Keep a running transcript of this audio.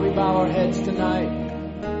heads tonight,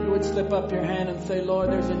 you would slip up your hand and say,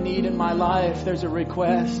 Lord, there's a need in my life. There's a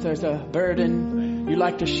request. There's a burden you'd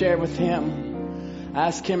like to share with Him.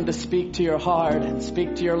 Ask Him to speak to your heart and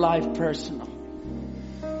speak to your life personal.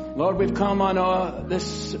 Lord, we've come on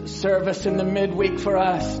this service in the midweek for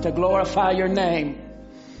us to glorify your name.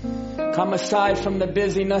 Come aside from the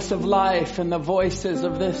busyness of life and the voices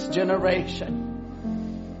of this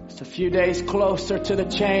generation. Just a few days closer to the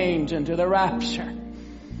change and to the rapture.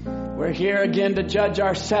 We're here again to judge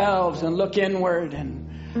ourselves and look inward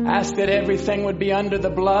and ask that everything would be under the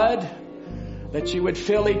blood, that you would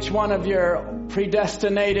fill each one of your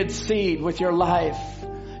predestinated seed with your life.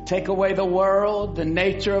 Take away the world, the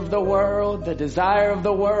nature of the world, the desire of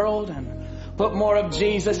the world, and put more of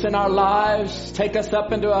Jesus in our lives. Take us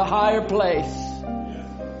up into a higher place.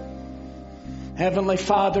 Heavenly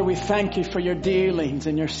Father, we thank you for your dealings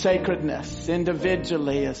and your sacredness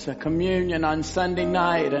individually as a communion on Sunday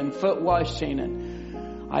night and foot washing.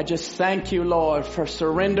 And I just thank you, Lord, for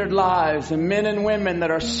surrendered lives and men and women that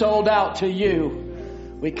are sold out to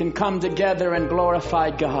you. We can come together and glorify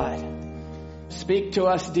God. Speak to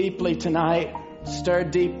us deeply tonight. Stir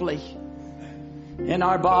deeply in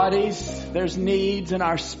our bodies. There's needs in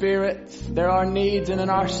our spirits. There are needs in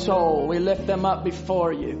our soul. We lift them up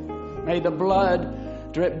before you. May the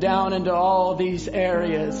blood drip down into all these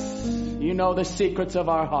areas. You know the secrets of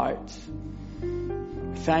our hearts.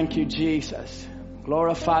 Thank you, Jesus.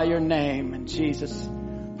 Glorify your name in Jesus'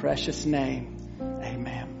 precious name.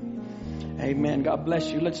 Amen. Amen. God bless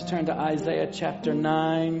you. Let's turn to Isaiah chapter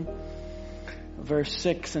 9, verse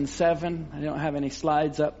 6 and 7. I don't have any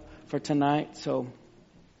slides up for tonight, so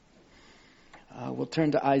we'll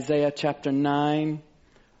turn to Isaiah chapter 9.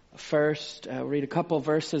 First, read a couple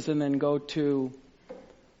verses and then go to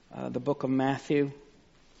the book of Matthew.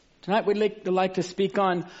 Tonight we'd like to speak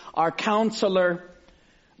on our counselor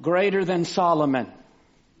greater than Solomon.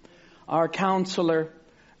 Our counselor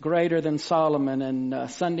greater than Solomon.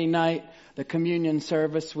 And Sunday night, the communion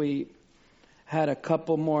service, we had a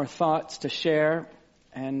couple more thoughts to share.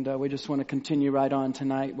 And we just want to continue right on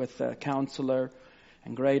tonight with counselor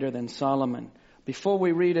and greater than Solomon. Before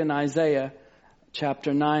we read in Isaiah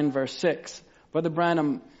chapter 9, verse 6. Brother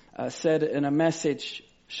Branham said in a message,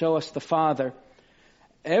 Show Us the Father.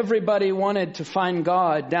 Everybody wanted to find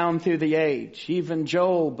God down through the age. Even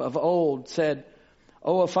Job of old said,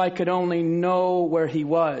 oh, if I could only know where he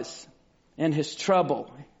was in his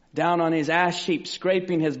trouble, down on his ash heap,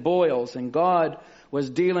 scraping his boils, and God was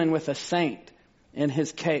dealing with a saint in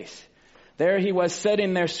his case. There he was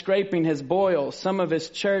sitting there scraping his boils. Some of his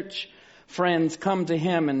church friends come to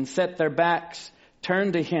him and set their backs,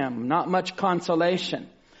 turn to him. Not much consolation.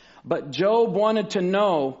 But Job wanted to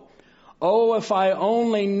know, oh, if I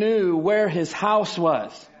only knew where his house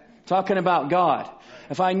was. Talking about God.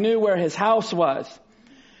 If I knew where his house was.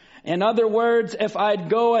 In other words, if I'd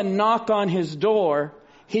go and knock on his door,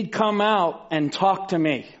 he'd come out and talk to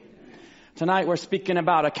me. Tonight we're speaking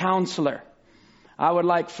about a counselor. I would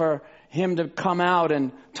like for him to come out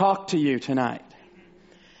and talk to you tonight.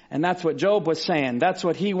 And that's what Job was saying. That's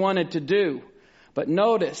what he wanted to do. But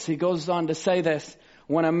notice, he goes on to say this.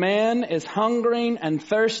 When a man is hungering and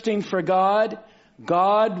thirsting for God,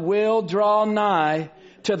 God will draw nigh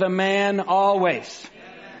to the man always.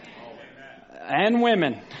 And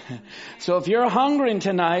women. So if you're hungering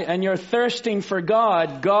tonight and you're thirsting for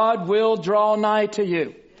God, God will draw nigh to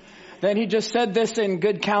you. Then he just said this in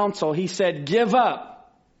good counsel. He said, give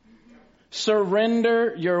up.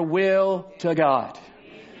 Surrender your will to God.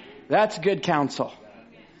 That's good counsel.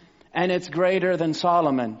 And it's greater than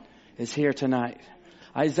Solomon is here tonight.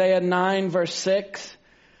 Isaiah 9 verse 6.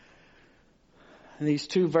 And these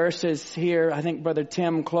two verses here, I think Brother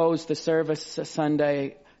Tim closed the service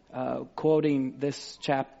Sunday quoting this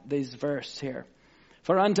verse here.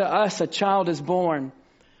 For unto us a child is born,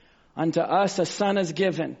 unto us a son is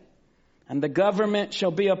given, and the government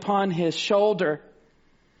shall be upon his shoulder,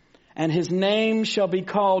 and his name shall be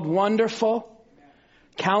called Wonderful,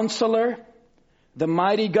 Counselor, the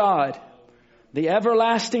Mighty God, the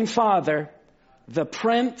Everlasting Father, the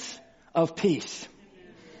Prince of Peace.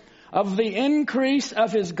 Of the increase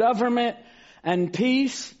of his government and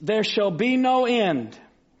peace there shall be no end,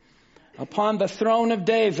 upon the throne of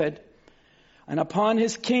David and upon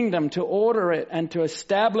his kingdom, to order it and to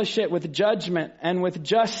establish it with judgment and with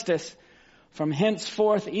justice from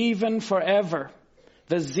henceforth even forever.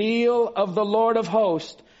 The zeal of the Lord of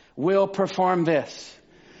hosts will perform this.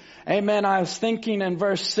 Amen. I was thinking in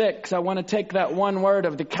verse 6, I want to take that one word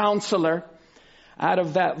of the counselor out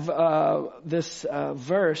of that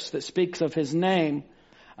verse that speaks of his name.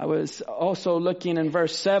 I was also looking in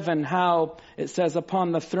verse 7 how it says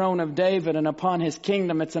upon the throne of David and upon his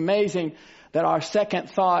kingdom. It's amazing that our second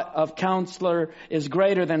thought of counselor is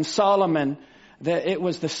greater than Solomon, that it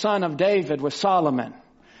was the son of David was Solomon.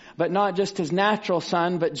 But not just his natural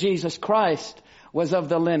son, but Jesus Christ was of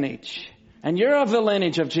the lineage. And you're of the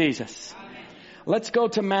lineage of Jesus. Amen. Let's go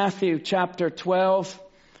to Matthew chapter 12.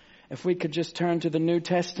 If we could just turn to the New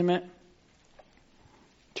Testament.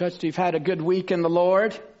 Church, you've had a good week in the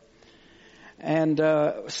Lord. And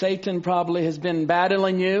Satan probably has been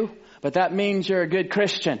battling you, but that means you're a good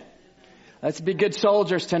Christian. Let's be good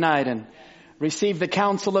soldiers tonight and receive the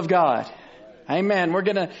counsel of God. Amen. We're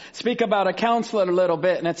going to speak about a counselor a little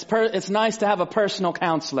bit, and it's nice to have a personal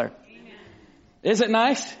counselor. Amen. Is it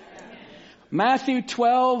nice? Amen. Matthew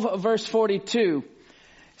 12, verse 42.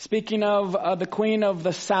 Speaking of the Queen of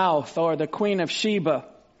the South, or the Queen of Sheba.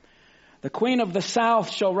 The Queen of the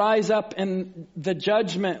South shall rise up in the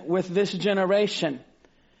judgment with this generation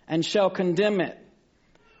and shall condemn it.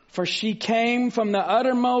 For she came from the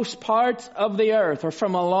uttermost parts of the earth, or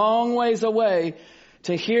from a long ways away,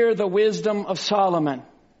 to hear the wisdom of Solomon.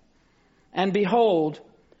 And behold,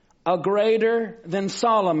 a greater than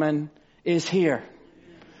Solomon is here.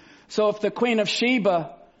 So if the Queen of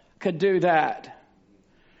Sheba could do that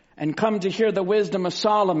and come to hear the wisdom of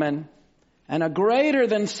Solomon, and a greater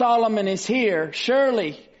than Solomon is here,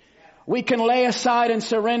 surely we can lay aside and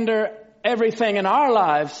surrender everything in our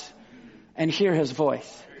lives and hear his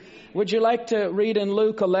voice. Would you like to read in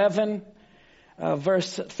Luke 11,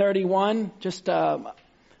 verse 31? Just the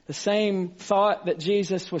same thought that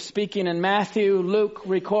Jesus was speaking in Matthew. Luke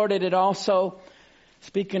recorded it also,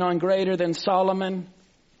 speaking on greater than Solomon.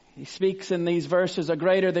 He speaks in these verses a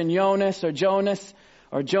greater than Jonas or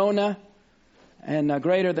Jonah. And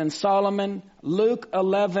greater than Solomon. Luke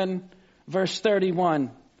 11, verse 31.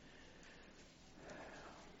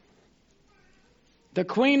 The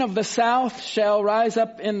Queen of the South shall rise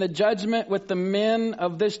up in the judgment with the men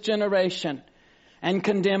of this generation and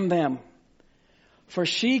condemn them. For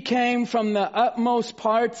she came from the utmost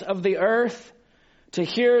parts of the earth to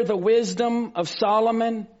hear the wisdom of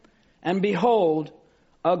Solomon. And behold,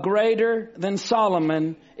 a greater than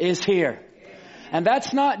Solomon is here. And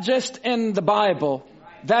that's not just in the Bible.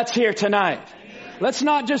 That's here tonight. Let's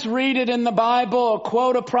not just read it in the Bible or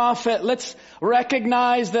quote a prophet. Let's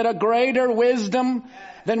recognize that a greater wisdom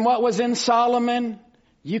than what was in Solomon,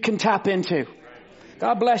 you can tap into.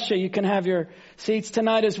 God bless you. You can have your seats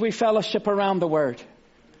tonight as we fellowship around the Word.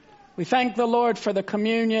 We thank the Lord for the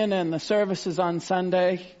communion and the services on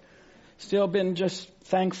Sunday. Still been just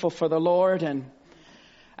thankful for the Lord. And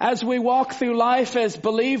as we walk through life as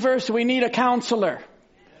believers, we need a counselor.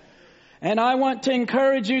 And I want to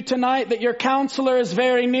encourage you tonight that your counselor is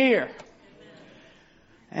very near.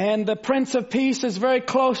 And the Prince of Peace is very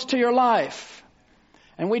close to your life.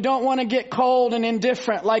 And we don't want to get cold and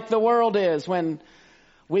indifferent like the world is when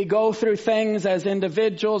we go through things as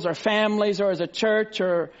individuals or families or as a church,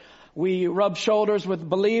 or we rub shoulders with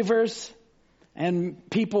believers and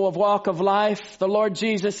people of walk of life. The Lord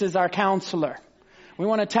Jesus is our counselor. We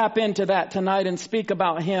want to tap into that tonight and speak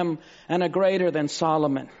about him and a greater than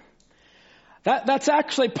Solomon. That's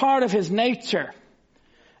actually part of his nature.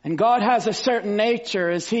 And God has a certain nature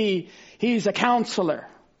as he's a counselor.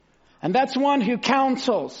 And that's one who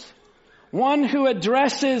counsels. One who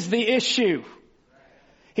addresses the issue.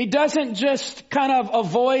 He doesn't just kind of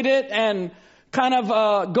avoid it and kind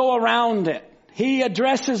of go around it. He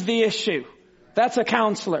addresses the issue. That's a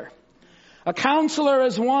counselor. A counselor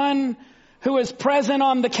is one who is present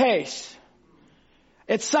on the case.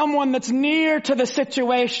 It's someone that's near to the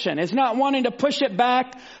situation. It's not wanting to push it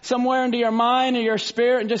back somewhere into your mind or your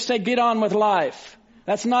spirit and just say, get on with life.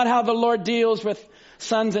 That's not how the Lord deals with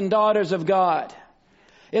sons and daughters of God.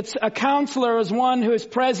 It's a counselor is one who is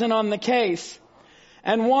present on the case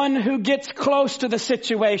and one who gets close to the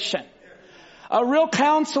situation. A real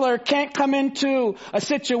counselor can't come into a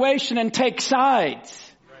situation and take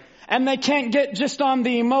sides. And they can't get just on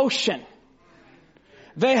the emotion.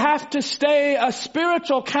 They have to stay. A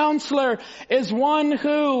spiritual counselor is one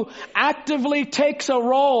who actively takes a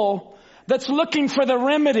role that's looking for the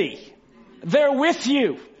remedy. They're with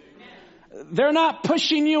you. They're not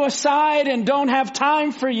pushing you aside and don't have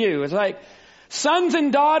time for you. It's like sons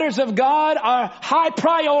and daughters of God are high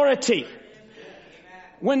priority.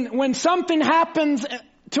 When something happens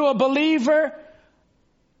to a believer,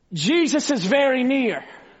 Jesus is very near.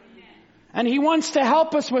 And he wants to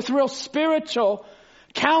help us with real spiritual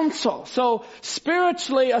counsel. So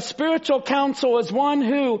spiritually, a spiritual counsel is one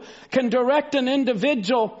who can direct an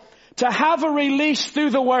individual to have a release through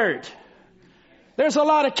the Word. There's a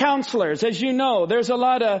lot of counselors, as you know. There's a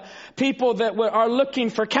lot of people that are looking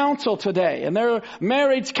for counsel today. And they're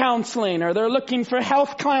marriage counseling, or they're looking for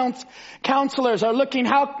health counselors, or looking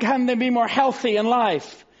how can they be more healthy in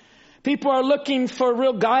life. People are looking for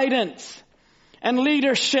real guidance and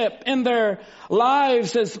leadership in their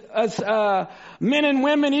lives as men and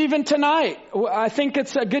women even tonight. I think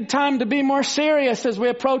it's a good time to be more serious as we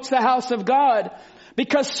approach the house of God,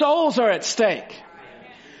 because souls are at stake.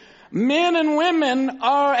 Men and women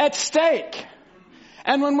are at stake.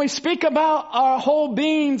 And when we speak about our whole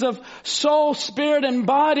beings of soul, spirit, and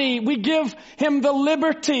body, we give Him the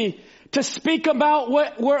liberty to speak about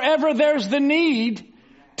wherever there's the need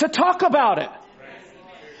to talk about it.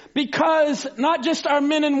 Because not just are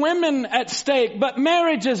men and women at stake, but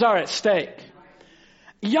marriages are at stake.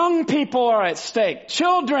 Young people are at stake.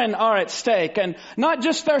 Children are at stake. And not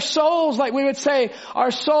just their souls, like we would say,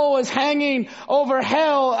 our soul is hanging over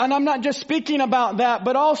hell. And I'm not just speaking about that,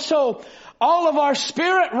 but also all of our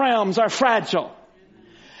spirit realms are fragile.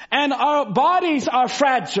 And our bodies are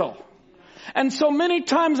fragile. And so many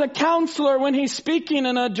times a counselor, when he's speaking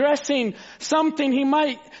and addressing something,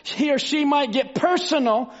 he or she might get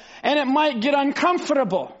personal, and it might get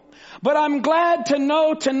uncomfortable. But I'm glad to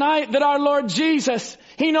know tonight that our Lord Jesus,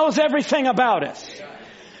 He knows everything about us.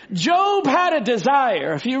 Job had a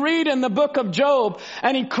desire. If you read in the book of Job,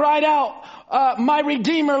 and he cried out, my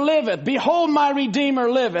Redeemer liveth. Behold, my Redeemer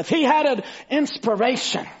liveth. He had an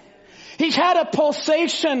inspiration. He had a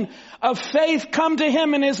pulsation of faith come to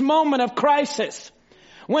him in his moment of crisis,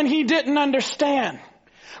 when he didn't understand.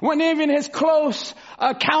 When even his close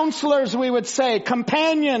counselors, we would say,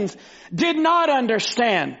 companions, did not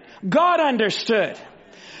understand. God understood.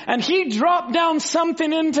 And He dropped down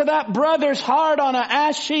something into that brother's heart on an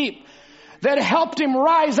ash heap that helped him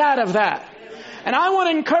rise out of that. And I want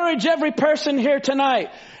to encourage every person here tonight.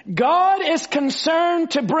 God is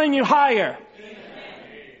concerned to bring you higher.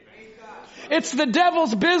 It's the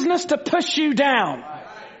devil's business to push you down,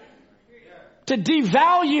 to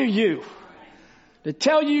devalue you, to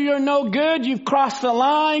tell you you're no good, you've crossed the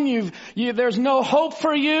line, there's no hope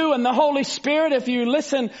for you. And the Holy Spirit, if you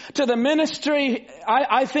listen to the ministry,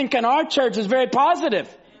 I think in our church, is very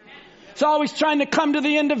positive. It's always trying to come to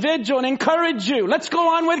the individual and encourage you. Let's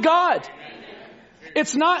go on with God.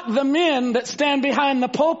 It's not the men that stand behind the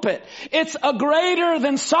pulpit. It's a greater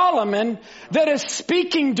than Solomon that is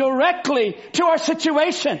speaking directly to our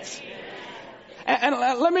situations. And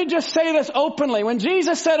let me just say this openly. When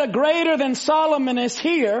Jesus said a greater than Solomon is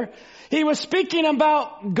here, He was speaking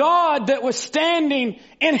about God that was standing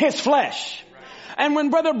in His flesh. And when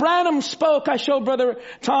Brother Branham spoke, I showed Brother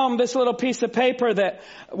Tom this little piece of paper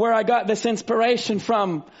where I got this inspiration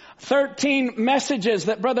from. 13 messages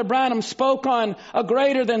that Brother Branham spoke on a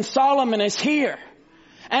greater than Solomon is here.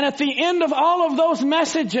 And at the end of all of those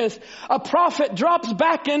messages, a prophet drops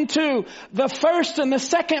back into the first and the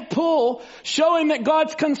second pool, showing that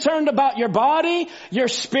God's concerned about your body, your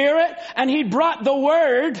spirit, and He brought the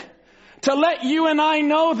word to let you and I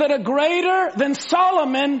know that a greater than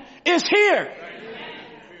Solomon is here.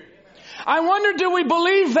 I wonder, do we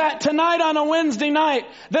believe that tonight on a Wednesday night?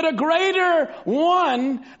 That a greater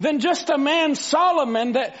one than just a man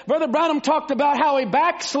Solomon, that Brother Branham talked about how he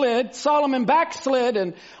Solomon backslid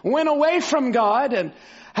and went away from God and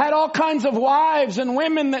had all kinds of wives and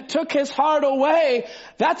women that took his heart away.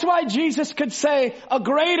 That's why Jesus could say a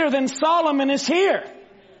greater than Solomon is here.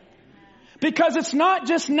 Because it's not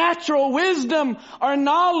just natural wisdom or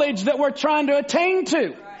knowledge that we're trying to attain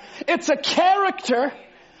to. It's a character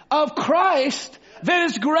of Christ that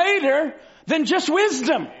is greater than just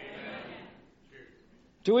wisdom.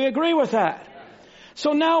 Do we agree with that?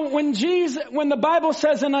 So now when the Bible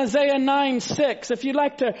says in Isaiah 9:6, if you'd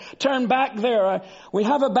like to turn back there, we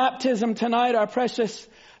have a baptism tonight. Our precious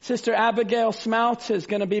Sister Abigail Smouts is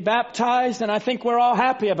going to be baptized, and I think we're all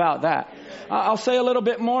happy about that. I'll say a little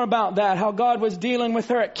bit more about that, how God was dealing with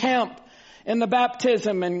her at camp in the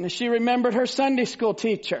baptism, and she remembered her Sunday school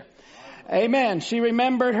teacher. Amen. She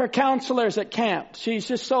remembered her counselors at camp. She's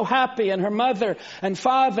just so happy. And her mother and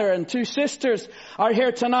father and 2 sisters are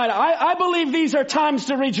here tonight. I believe these are times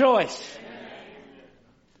to rejoice.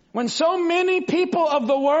 When so many people of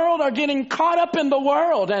the world are getting caught up in the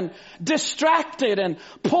world and distracted and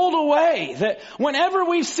pulled away, that whenever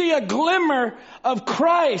we see a glimmer of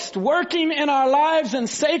Christ working in our lives and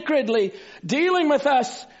sacredly dealing with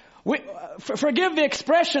us, forgive the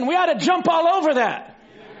expression, we ought to jump all over that.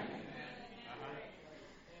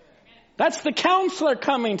 That's the counselor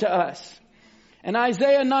coming to us. In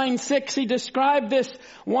Isaiah 9:6, he described this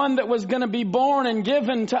one that was going to be born and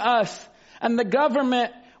given to us, and the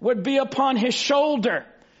government would be upon his shoulder.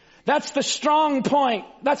 That's the strong point.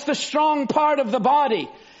 That's the strong part of the body.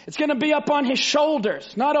 It's going to be up on his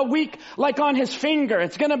shoulders, not a weak like on his finger.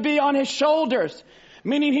 It's going to be on his shoulders,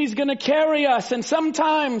 meaning he's going to carry us. And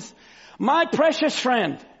sometimes, my precious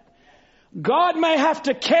friend, God may have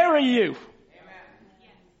to carry you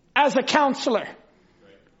as a counselor.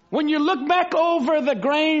 When you look back over the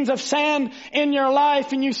grains of sand in your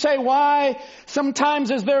life and you say, why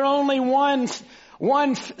sometimes is there only one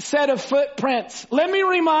set of footprints? Let me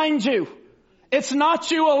remind you, it's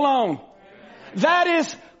not you alone. That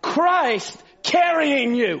is Christ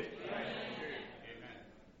carrying you.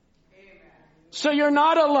 So you're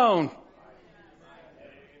not alone.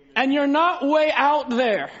 And you're not way out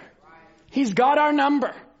there. He's got our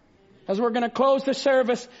number. As we're going to close the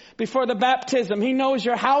service before the baptism, He knows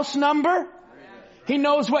your house number. He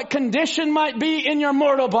knows what condition might be in your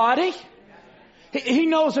mortal body. He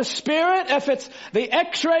knows a spirit. If it's the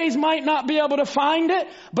x-rays might not be able to find it,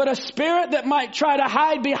 but a spirit that might try to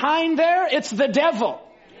hide behind there, it's the devil.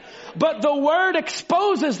 But the Word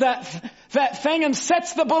exposes that thing and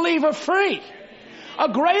sets the believer free. A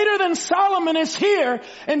greater than Solomon is here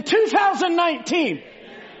in 2019.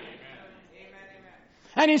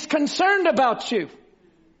 And He's concerned about you.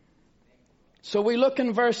 So we look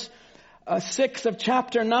in verse 6 of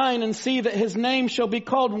chapter 9 and see that His name shall be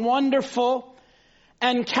called Wonderful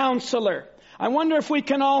and Counselor. I wonder if we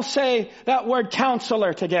can all say that word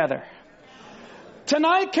counselor together.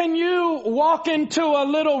 Tonight, can you walk into a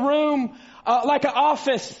little room like an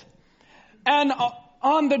office, and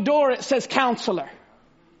on the door it says counselor?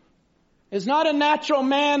 It's not a natural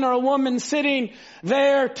man or a woman sitting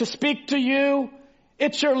there to speak to you.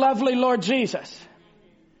 It's your lovely Lord Jesus.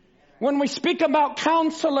 When we speak about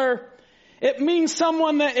counselor, it means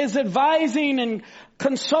someone that is advising and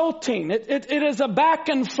consulting. It is a back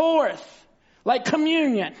and forth, like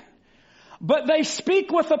communion. But they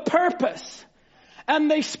speak with a purpose. And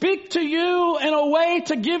they speak to you in a way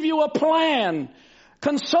to give you a plan.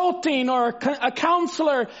 Consulting or a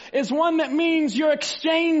counselor is one that means you're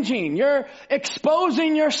exchanging, you're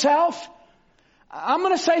exposing yourself. I'm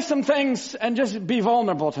going to say some things and just be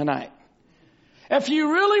vulnerable tonight. If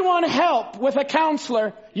you really want help with a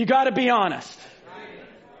counselor, you got to be honest.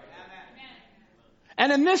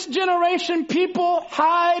 And in this generation, people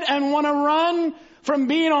hide and want to run from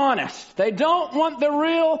being honest. They don't want the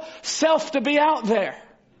real self to be out there.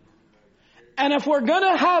 And if we're going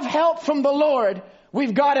to have help from the Lord,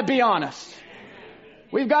 we've got to be honest.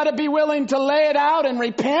 We've got to be willing to lay it out and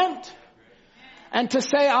repent. And to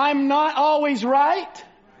say, I'm not always right.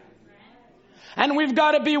 And we've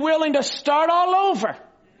got to be willing to start all over.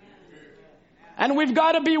 And we've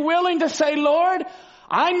got to be willing to say, Lord,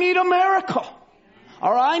 I need a miracle.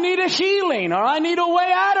 Or I need a healing. Or I need a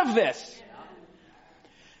way out of this.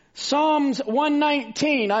 Psalms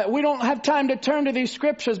 119. We don't have time to turn to these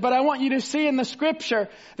scriptures, but I want you to see in the scripture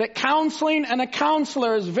that counseling and a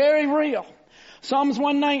counselor is very real. Psalms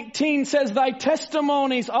 119 says, Thy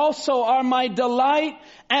testimonies also are my delight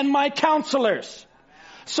and my counselors.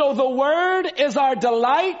 So the Word is our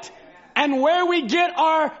delight and where we get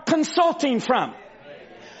our consulting from.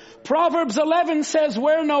 Proverbs 11 says,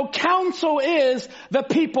 Where no counsel is, the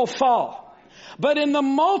people fall. But in the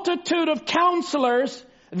multitude of counselors,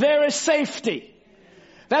 there is safety.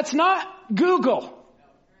 That's not Google.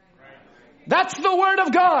 That's the Word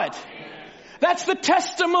of God. That's the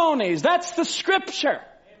testimonies. That's the scripture.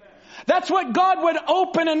 That's what God would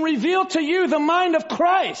open and reveal to you, the mind of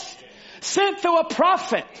Christ, sent through a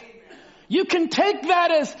prophet. You can take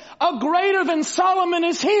that as a greater than Solomon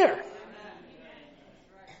is here.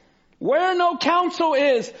 Where no counsel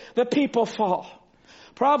is, the people fall.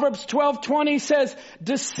 Proverbs 12:20 says,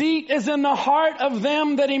 Deceit is in the heart of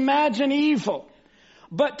them that imagine evil,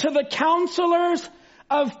 but to the counselors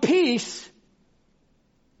of peace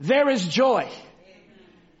there is joy.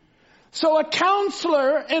 So a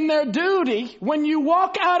counselor in their duty, when you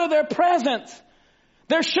walk out of their presence,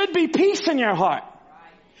 there should be peace in your heart.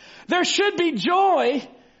 There should be joy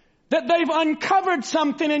that they've uncovered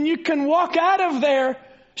something and you can walk out of there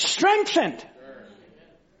strengthened.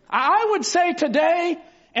 I would say today,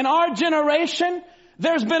 in our generation,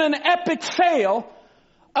 there's been an epic fail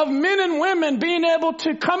of men and women being able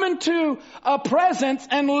to come into a presence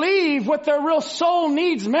and leave with their real soul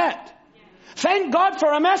needs met. Thank God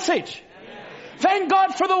for a message. Thank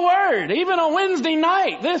God for the Word. Even on Wednesday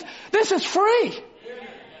night, this is free.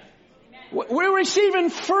 We're receiving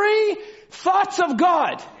free thoughts of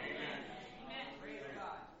God.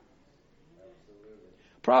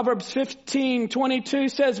 Proverbs 15:22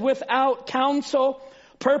 says, Without counsel,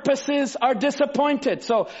 purposes are disappointed.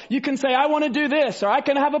 So you can say, I want to do this, or I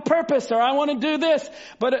can have a purpose, or I want to do this.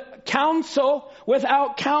 But counsel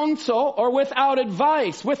without or without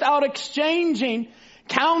advice, without exchanging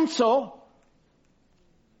counsel,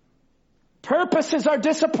 purposes are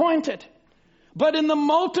disappointed. But in the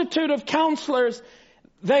multitude of counselors,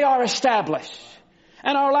 they are established.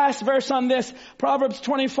 And our last verse on this, Proverbs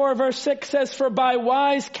 24 verse 6 says, for by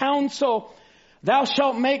wise counsel thou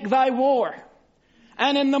shalt make thy war.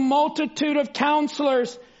 And in the multitude of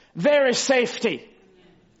counselors, there is safety.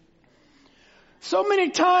 So many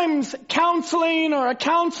times counseling or a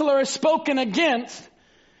counselor is spoken against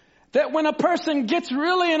that when a person gets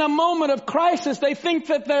really in a moment of crisis, they think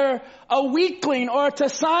that they're a weakling or it's a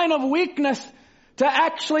sign of weakness to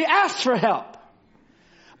actually ask for help.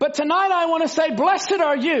 But tonight I want to say, blessed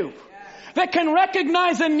are you that can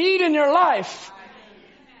recognize a need in your life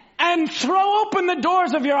and throw open the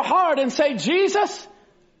doors of your heart and say, Jesus,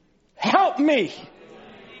 help me.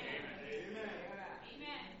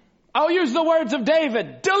 I'll use the words of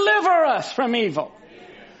David. Deliver us from evil.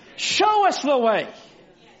 Show us the way.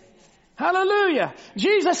 Hallelujah.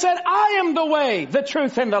 Jesus said, I am the way, the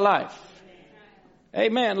truth, and the life.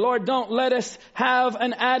 Amen. Lord, don't let us have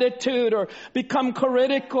an attitude or become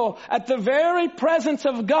critical at the very presence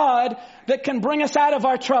of God that can bring us out of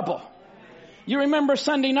our trouble. You remember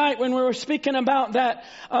Sunday night when we were speaking about that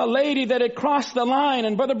lady that had crossed the line,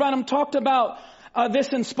 and Brother Branham talked about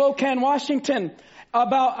this in Spokane, Washington,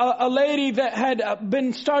 about a lady that had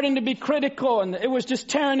been starting to be critical and it was just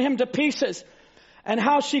tearing him to pieces. And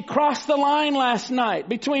how she crossed the line last night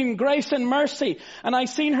between grace and mercy. And I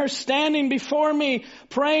seen her standing before me,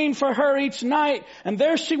 praying for her each night. And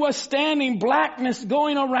there she was standing, blackness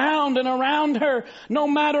going around and around her. No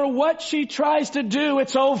matter what she tries to do,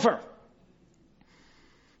 it's over.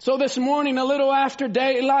 So this morning, a little after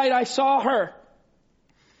daylight, I saw her.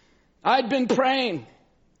 I'd been praying.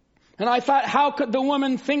 And I thought, how could the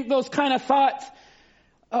woman think those kind of thoughts?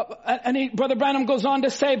 Brother Branham goes on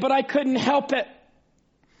to say, but I couldn't help it.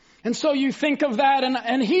 And so you think of that,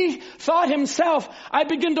 and he thought himself, I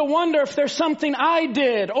begin to wonder if there's something I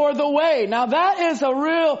did or the way. Now that is a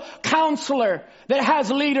real counselor that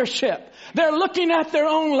has leadership. They're looking at their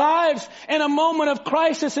own lives in a moment of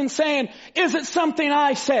crisis and saying, is it something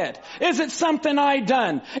I said? Is it something I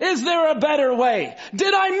done? Is there a better way?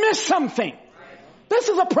 Did I miss something? This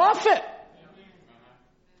is a prophet.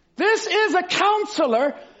 This is a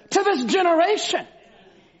counselor to this generation.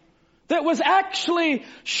 That was actually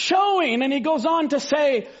showing, and he goes on to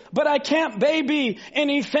say, but I can't baby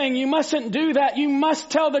anything. You mustn't do that. You must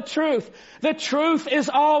tell the truth. The truth is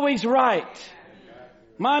always right.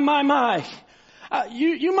 My.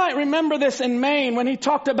 You might remember this in Maine when he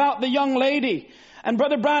talked about the young lady. And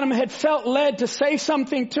Brother Branham had felt led to say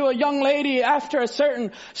something to a young lady after a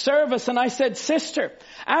certain service. And I said, sister,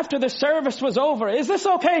 after the service was over, is this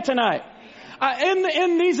okay tonight?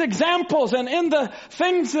 In these examples and in the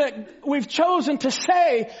things that we've chosen to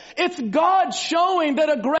say, it's God showing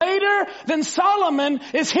that a greater than Solomon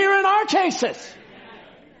is here in our cases.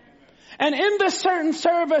 And in this certain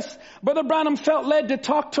service, Brother Branham felt led to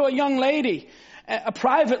talk to a young lady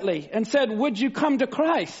privately and said, would you come to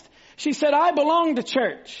Christ? She said, I belong to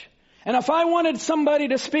church. And if I wanted somebody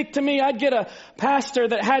to speak to me, I'd get a pastor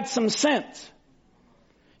that had some sense.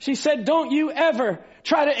 She said, don't you ever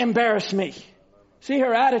try to embarrass me. See,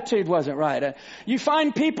 her attitude wasn't right. You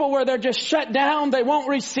find people where they're just shut down. They won't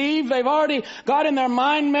receive. They've already got in their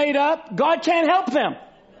mind made up. God can't help them.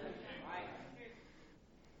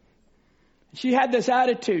 She had this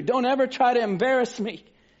attitude. Don't ever try to embarrass me.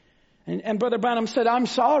 And Brother Branham said, I'm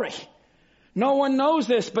sorry. No one knows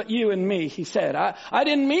this but you and me, he said. I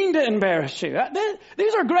didn't mean to embarrass you.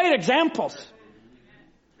 These are great examples.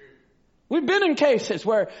 We've been in cases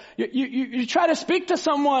where you try to speak to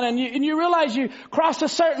someone and you realize you cross a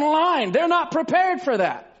certain line. They're not prepared for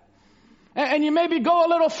that. And you maybe go a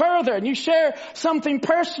little further and you share something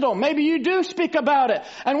personal. Maybe you do speak about it.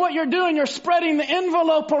 And what you're doing, you're spreading the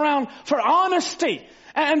envelope around for honesty.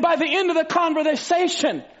 And by the end of the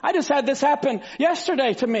conversation, I just had this happen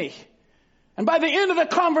yesterday to me. And by the end of the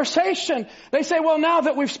conversation, they say, well, now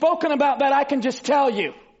that we've spoken about that, I can just tell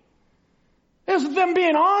you. It's them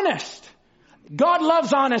being honest. God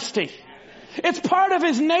loves honesty. It's part of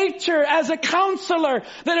His nature as a counselor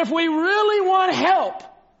that if we really want help,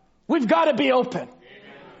 we've got to be open.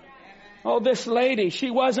 Oh, this lady, she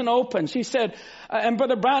wasn't open. She said, and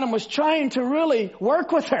Brother Branham was trying to really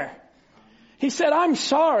work with her. He said, I'm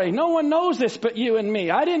sorry. No one knows this but you and me.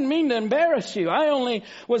 I didn't mean to embarrass you. I only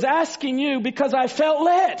was asking you because I felt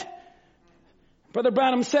led. Brother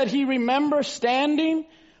Branham said he remembers standing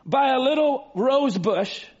by a little rose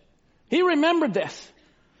bush. He remembered this.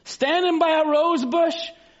 Standing by a rose bush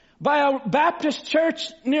by a Baptist church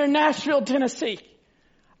near Nashville, Tennessee.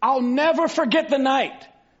 I'll never forget the night.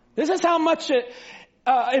 This is how much it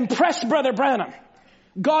impressed Brother Branham.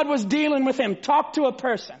 God was dealing with him. Talked to a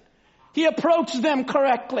person. He approached them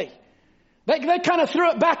correctly. They kind of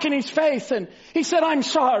threw it back in his face and he said, I'm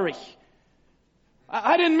sorry.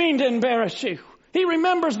 I didn't mean to embarrass you. He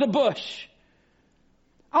remembers the bush.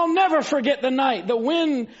 I'll never forget the night. The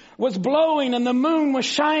wind was blowing and the moon was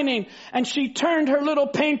shining, and she turned her little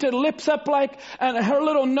painted lips up and her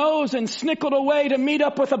little nose and snickled away to meet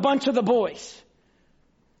up with a bunch of the boys.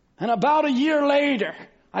 And about a year later,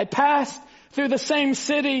 I passed through the same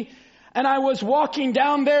city, and I was walking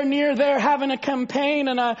down there near there having a campaign,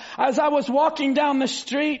 and as I was walking down the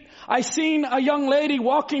street, I seen a young lady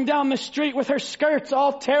walking down the street with her skirts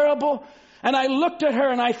all terrible. And I looked at her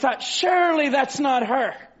and I thought, surely that's not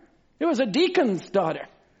her. It was a deacon's daughter.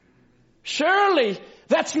 Surely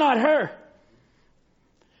that's not her.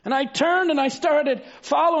 And I turned and I started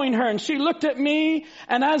following her, and she looked at me,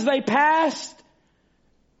 and as they passed,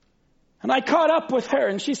 and I caught up with her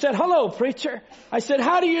and she said, hello, preacher. I said,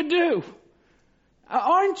 how do you do?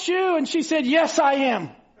 Aren't you? And she said, yes, I am.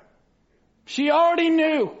 She already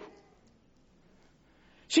knew.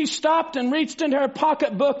 She stopped and reached into her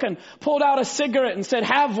pocketbook and pulled out a cigarette and said,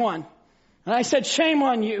 have one. And I said, shame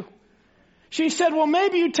on you. She said, well,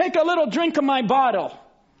 maybe you take a little drink of my bottle.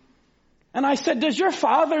 And I said, does your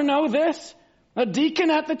father know this? A deacon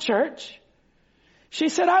at the church? She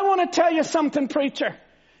said, I want to tell you something, preacher.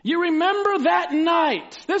 You remember that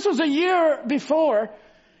night? This was a year before.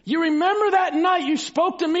 You remember that night you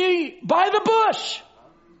spoke to me by the bush?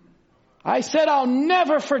 I said, I'll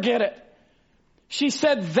never forget it. She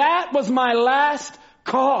said, that was my last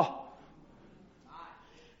call.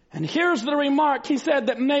 And here's the remark he said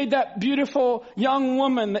that made that beautiful young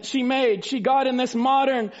woman that she made. She got in this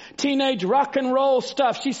modern teenage rock and roll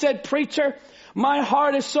stuff. She said, preacher, my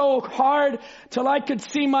heart is so hard till I could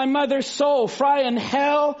see my mother's soul fry in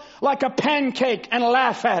hell like a pancake and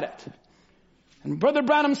laugh at it. And Brother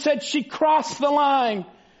Branham said she crossed the line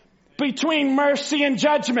between mercy and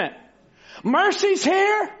judgment. Mercy's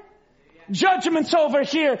here. Judgment's over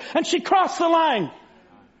here. And she crossed the line.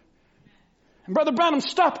 And Brother Branham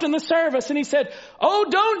stopped in the service and he said, oh,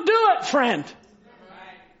 don't do it, friend.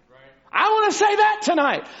 I want to say that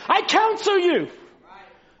tonight. I counsel you.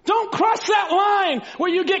 Don't cross that line where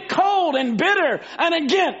you get cold and bitter and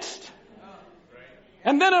against.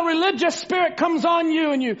 And then a religious spirit comes on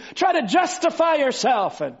you and you try to justify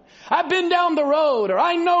yourself. And I've been down the road, or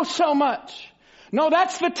I know so much. No,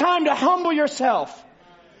 that's the time to humble yourself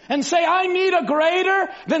and say, I need a greater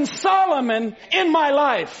than Solomon in my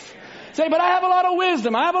life. Say, but I have a lot of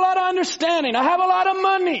wisdom. I have a lot of understanding. I have a lot of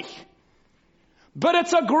money. But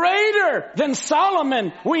it's a greater than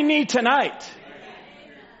Solomon we need tonight.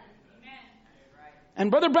 And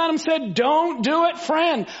Brother Branham said, don't do it,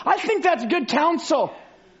 friend. I think that's good counsel.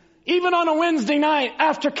 Even on a Wednesday night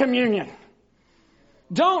after communion.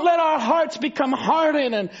 Don't let our hearts become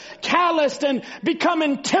hardened and calloused and become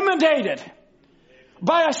intimidated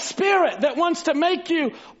by a spirit that wants to make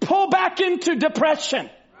you pull back into depression.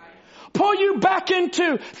 Pull you back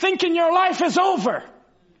into thinking your life is over.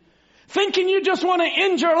 Thinking you just want to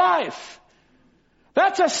end your life.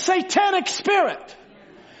 That's a satanic spirit.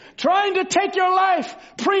 Trying to take your life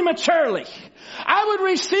prematurely. I would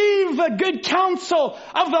receive the good counsel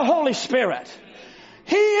of the Holy Spirit.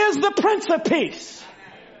 He is the Prince of Peace.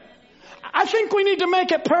 I think we need to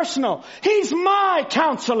make it personal. He's my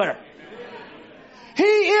counselor. He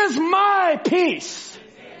is my peace.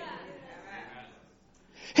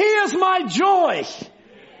 He is my joy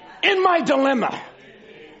in my dilemma.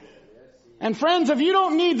 And friends, if you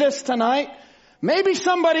don't need this tonight, maybe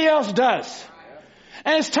somebody else does.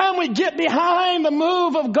 And it's time we get behind the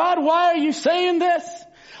move of God. Why are you saying this?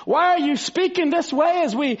 Why are you speaking this way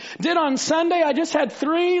as we did on Sunday? I just had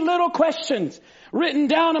 3 little questions written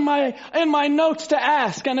down in my notes to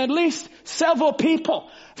ask, and at least several people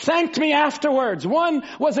thanked me afterwards. One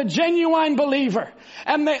was a genuine believer,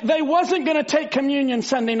 and they wasn't going to take communion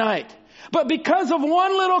Sunday night. But because of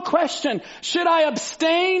one little question, should I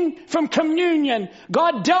abstain from communion?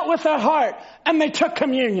 God dealt with their heart, and they took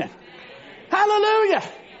communion. Hallelujah.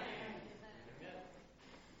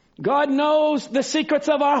 God knows the secrets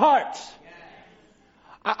of our hearts.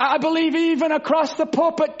 I believe even across the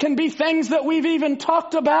pulpit can be things that we've even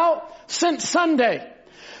talked about since Sunday.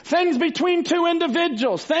 Things between 2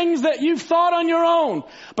 individuals. Things that you've thought on your own.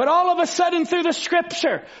 But all of a sudden through the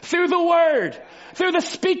scripture, through the word, through the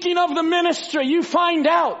speaking of the ministry, you find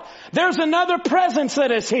out there's another presence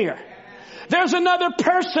that is here. There's another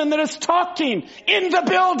person that is talking in the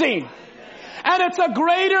building. And it's a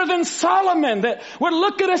greater than Solomon that would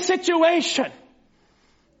look at a situation.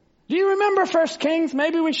 Do you remember 1 Kings?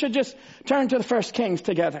 Maybe we should just turn to the 1 Kings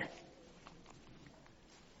together.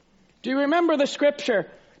 Do you remember the scripture?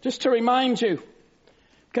 Just to remind you,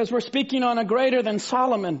 because we're speaking on a greater than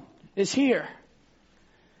Solomon is here.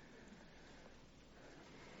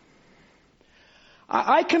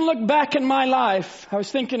 I can look back in my life. I was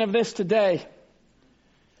thinking of this today.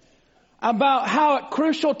 About how at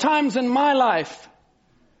crucial times in my life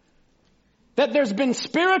that there's been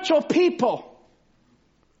spiritual people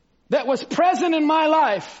that was present in my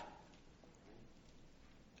life.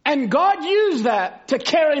 And God used that to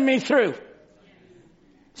carry me through.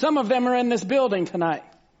 Some of them are in this building tonight.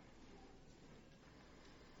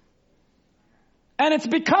 And it's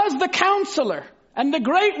because the counselor and the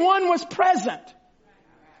great one was present.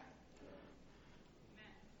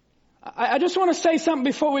 I just want to say something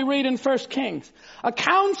before we read in 1 Kings. A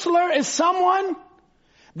counselor is someone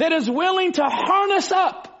that is willing to harness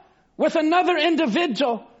up with another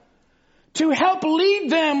individual to help lead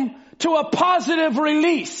them to a positive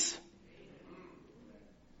release.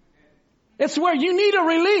 It's where you need a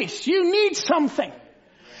release. You need something.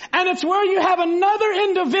 And it's where you have another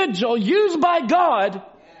individual used by God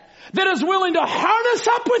that is willing to harness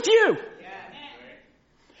up with you.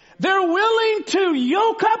 They're willing to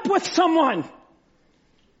yoke up with someone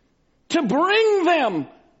to bring them,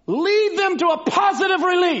 lead them to a positive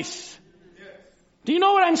release. Do you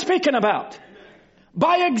know what I'm speaking about?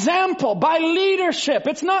 By example, by leadership.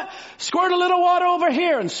 It's not squirt a little water over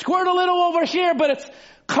here and squirt a little over here, but it's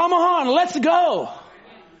come on, let's go.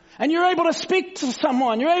 And you're able to speak to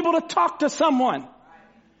someone. You're able to talk to someone.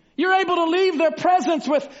 You're able to leave their presence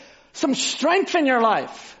with some strength in your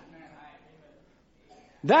life.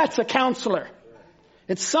 That's a counselor.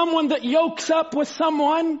 It's someone that yokes up with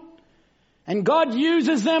someone and God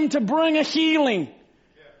uses them to bring a healing.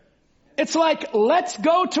 It's like, let's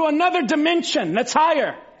go to another dimension that's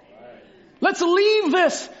higher. Let's leave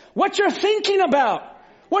this, what you're thinking about,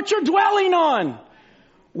 what you're dwelling on,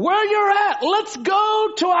 where you're at. Let's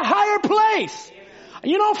go to a higher place.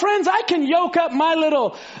 You know, friends, I can yoke up my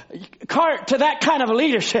little cart to that kind of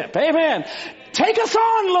leadership. Amen. Take us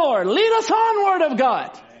on, Lord. Lead us on, Word of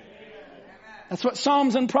God. That's what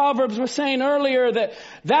Psalms and Proverbs were saying earlier,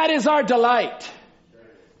 that is our delight.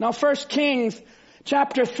 Now, 1 Kings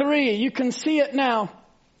chapter 3, you can see it now.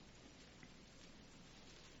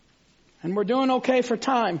 And we're doing okay for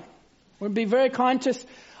time. We'll be very conscious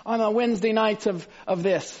on the Wednesday nights of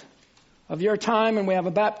this, of your time, and we have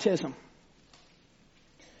a baptism.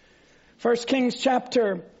 1 Kings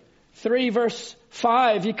chapter 3 verse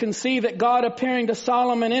 5, you can see that God appearing to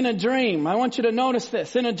Solomon in a dream. I want you to notice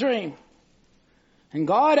this, in a dream. And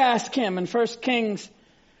God asked him in 1 Kings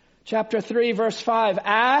chapter 3 verse 5,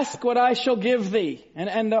 ask what I shall give thee.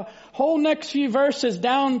 And the whole next few verses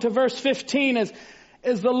down to verse 15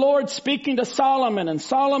 is the Lord speaking to Solomon and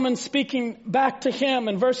Solomon speaking back to him.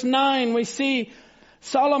 In verse 9 we see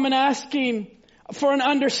Solomon asking for an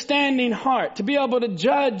understanding heart, to be able to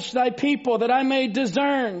judge thy people, that I may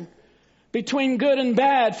discern between good and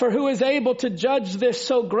bad. For who is able to judge this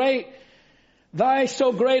so great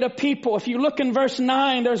a people? If you look in verse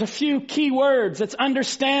 9, there's a few key words. It's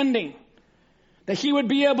understanding. That he would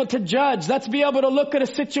be able to judge. That's be able to look at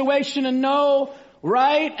a situation and know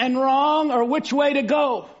right and wrong or which way to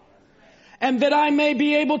go. And that I may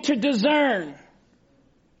be able to discern.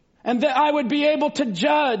 And that I would be able to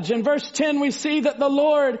judge. In verse 10 we see that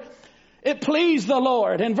it pleased the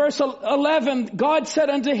Lord. In verse 11, God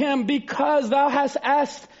said unto him, because thou hast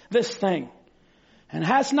asked this thing, and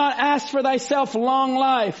hast not asked for thyself long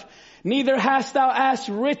life, neither hast thou asked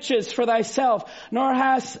riches for thyself, nor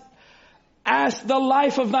hast asked the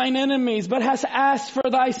life of thine enemies, but hast asked for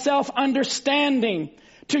thyself understanding,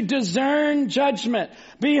 to discern judgment.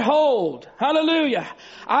 Behold, hallelujah,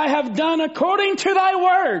 I have done according to thy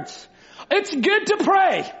words. It's good to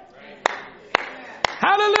pray.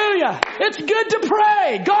 Hallelujah. It's good to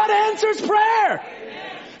pray. God answers prayer.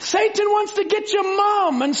 Satan wants to get you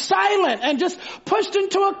mum and silent and just pushed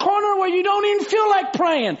into a corner where you don't even feel like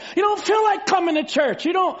praying. You don't feel like coming to church.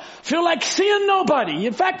 You don't feel like seeing nobody.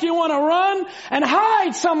 In fact, you want to run and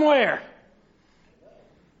hide somewhere.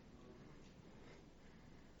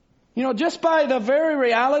 You know, just by the very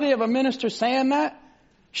reality of a minister saying that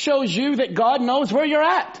shows you that God knows where you're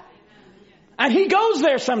at. And He goes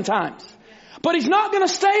there sometimes. But He's not going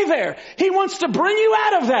to stay there. He wants to bring you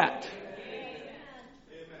out of that.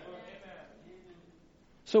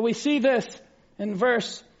 So we see this in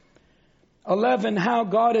verse 11 how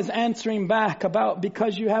God is answering back about,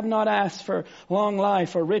 because you have not asked for long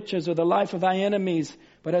life or riches or the life of thy enemies,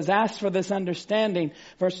 but has asked for this understanding.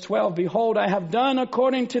 Verse 12, behold, I have done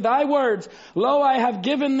according to thy words. Lo, I have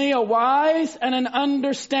given thee a wise and an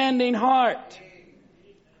understanding heart.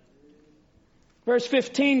 Verse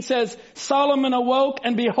 15 says, Solomon awoke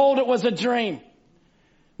and behold, it was a dream.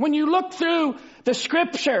 When you look through the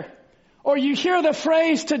scripture, or you hear the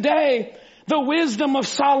phrase today, the wisdom of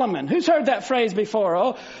Solomon. Who's heard that phrase before?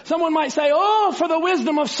 Oh, someone might say, oh, for the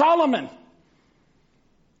wisdom of Solomon.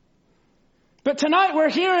 But tonight we're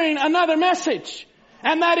hearing another message,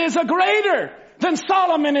 and that is a greater than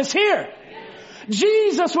Solomon is here.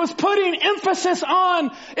 Jesus was putting emphasis on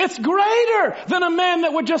it's greater than a man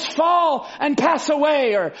that would just fall and pass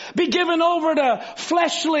away or be given over to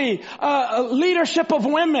fleshly leadership of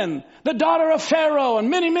women, the daughter of Pharaoh and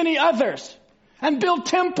many, many others, and build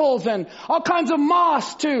temples and all kinds of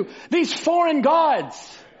mosques to these foreign gods.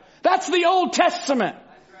 That's the Old Testament.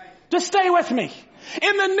 Just stay with me.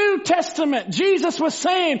 In the New Testament, Jesus was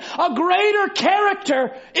saying a greater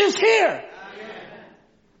character is here.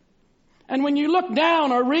 And when you look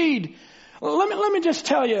down or read, let me just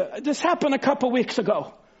tell you, this happened a couple weeks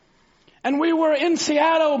ago. And we were in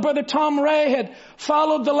Seattle. Brother Tom Ray had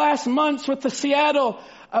followed the last months with the Seattle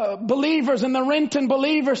believers and the Renton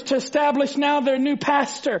believers to establish now their new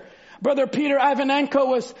pastor. Brother Peter Ivanenko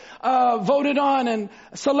was voted on and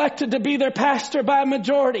selected to be their pastor by a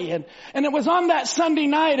majority. And it was on that Sunday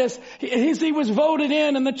night as he was voted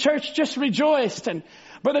in, and the church just rejoiced. And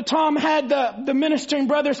Brother Tom had the ministering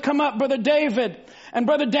brothers come up, Brother David and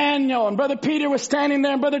Brother Daniel, and Brother Peter was standing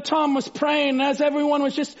there, and Brother Tom was praying, and as everyone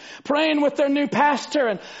was just praying with their new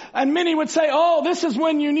pastor, and many would say, oh, this is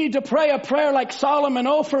when you need to pray a prayer like Solomon,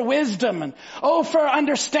 oh, for wisdom, and oh, for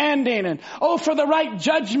understanding, and oh, for the right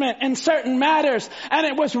judgment in certain matters. And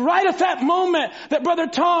it was right at that moment that Brother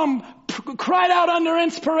Tom cried out under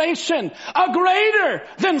inspiration, a greater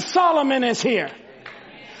than Solomon is here.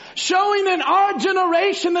 Showing in our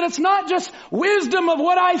generation that it's not just wisdom of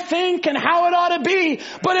what I think and how it ought to be,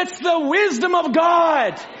 but it's the wisdom of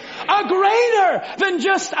God. A greater than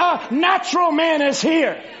just a natural man is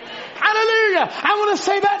here. Hallelujah. I want to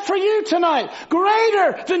say that for you tonight.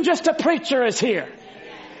 Greater than just a preacher is here.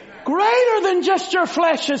 Greater than just your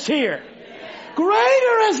flesh is here.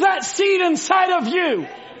 Greater is that seed inside of you.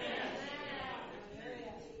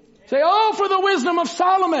 Say, oh, for the wisdom of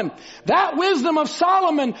Solomon. That wisdom of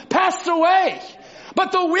Solomon passed away.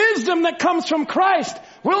 But the wisdom that comes from Christ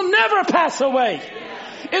will never pass away.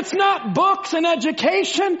 It's not books and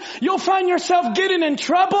education. You'll find yourself getting in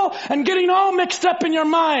trouble and getting all mixed up in your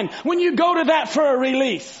mind when you go to that for a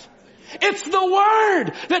release. It's the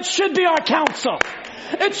Word that should be our counsel.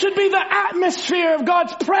 It should be the atmosphere of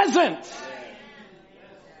God's presence.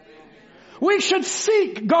 We should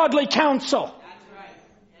seek godly counsel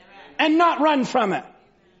and not run from it.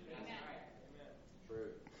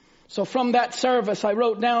 So from that service, I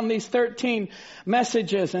wrote down these 13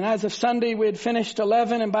 messages. And as of Sunday, we had finished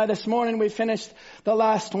 11. And by this morning, we finished the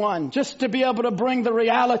last one. Just to be able to bring the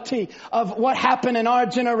reality of what happened in our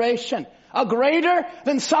generation. A greater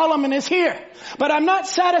than Solomon is here. But I'm not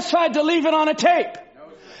satisfied to leave it on a tape.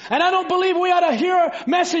 And I don't believe we ought to hear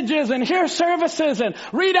messages and hear services and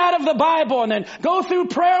read out of the Bible and then go through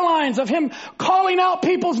prayer lines of Him calling out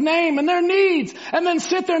people's name and their needs and then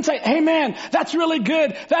sit there and say, hey man, that's really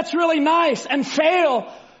good. That's really nice, and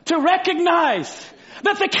fail to recognize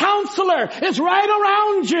that the counselor is right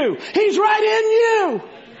around you. He's right in you.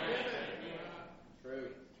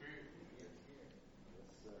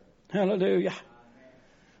 Hallelujah.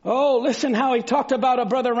 Oh, listen how he talked about a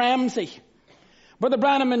Brother Ramsey. Brother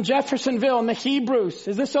Branham in Jeffersonville in the Hebrews.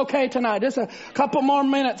 Is this okay tonight? Just a couple more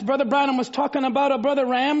minutes. Brother Branham was talking about a Brother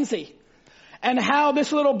Ramsey and how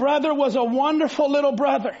this little brother was a wonderful little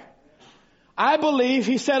brother. I believe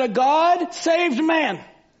he said a God-saved man.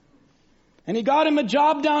 And he got him a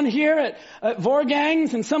job down here at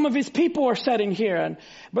Vorgangs, and some of his people were sitting here. And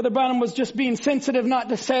Brother Branham was just being sensitive not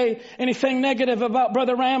to say anything negative about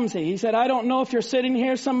Brother Ramsey. He said, I don't know if you're sitting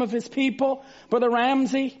here, some of his people, Brother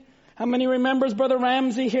Ramsey. How many remembers Brother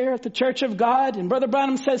Ramsey here at the Church of God? And Brother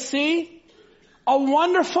Branham says, see, a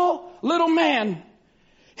wonderful little man.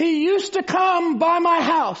 He used to come by my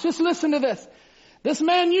house. Just listen to this. This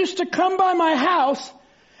man used to come by my house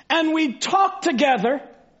and we'd talk together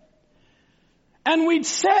and we'd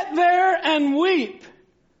sit there and weep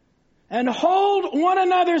and hold one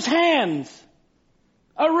another's hands.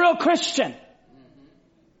 A real Christian.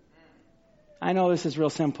 I know this is real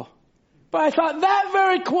simple. But I thought that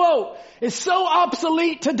very quote is so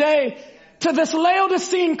obsolete today to this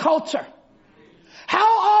Laodicean culture.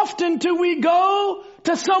 How often do we go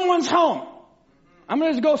to someone's home? I'm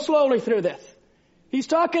going to go slowly through this. He's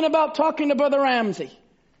talking to Brother Ramsey.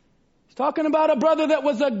 He's talking about a brother that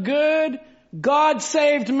was a good,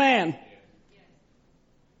 God-saved man.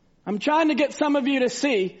 I'm trying to get some of you to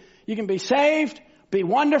see you can be saved, be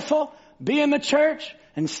wonderful, be in the church,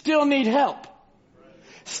 and still need help.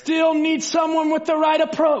 Still need someone with the right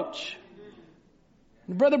approach.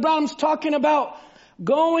 Brother Branham's talking about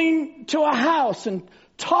going to a house and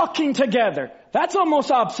talking together. That's almost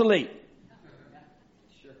obsolete.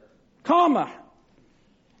 Comma.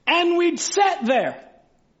 And we'd sit there.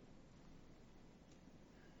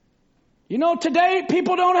 You know, today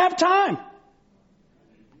people don't have time.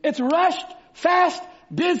 It's rushed, fast,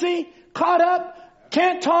 busy, caught up,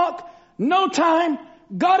 can't talk, no time,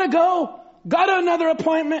 gotta go, got another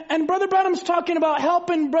appointment. And Brother Branham's talking about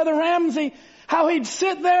helping Brother Ramsey, how he'd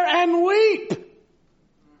sit there and weep.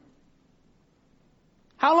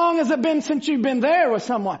 How long has it been since you've been there with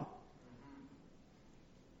someone?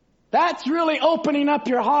 That's really opening up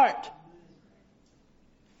your heart.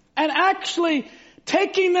 And actually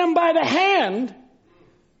taking them by the hand.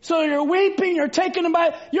 So you're weeping, you're taking them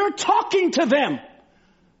you're talking to them.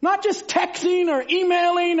 Not just texting or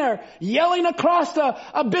emailing or yelling across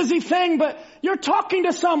a busy thing, but you're talking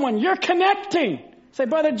to someone, you're connecting. Say,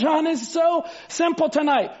 Brother John is so simple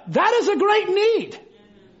tonight. That is a great need.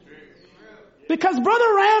 Because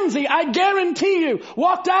Brother Ramsey, I guarantee you,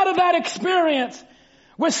 walked out of that experience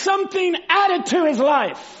with something added to his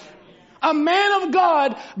life. A man of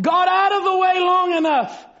God got out of the way long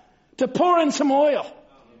enough to pour in some oil.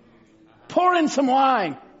 Pour in some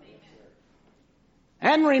wine.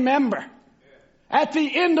 And remember, at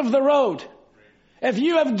the end of the road, if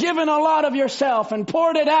you have given a lot of yourself and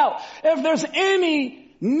poured it out, if there's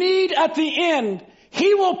any need at the end,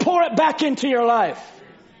 He will pour it back into your life.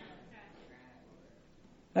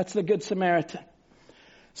 That's the Good Samaritan.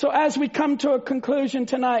 So as we come to a conclusion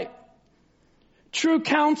tonight, true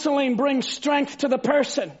counseling brings strength to the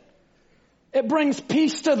person. It brings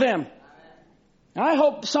peace to them. I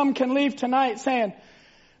hope some can leave tonight saying,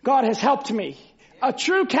 God has helped me. A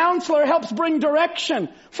true counselor helps bring direction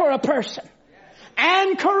for a person.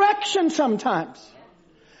 And correction sometimes.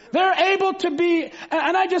 They're able to be,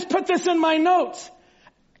 and I just put this in my notes,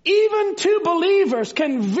 even two believers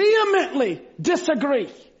can vehemently disagree.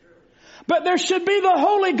 But there should be the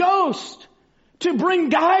Holy Ghost to bring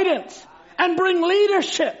guidance and bring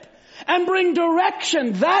leadership and bring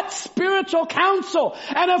direction. That's spiritual counsel.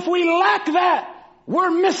 And if we lack that,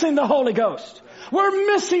 we're missing the Holy Ghost. We're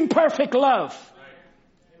missing perfect love.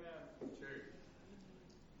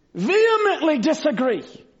 Vehemently disagree.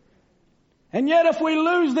 And yet if we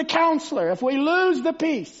lose the counselor, if we lose the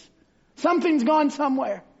peace, something's gone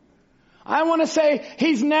somewhere. I want to say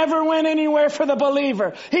He's never went anywhere for the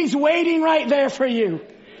believer. He's waiting right there for you.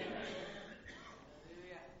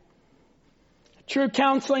 True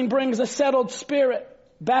counseling brings a settled spirit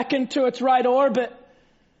back into its right orbit.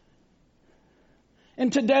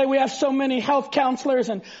 And today we have so many health counselors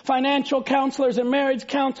and financial counselors and marriage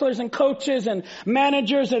counselors and coaches and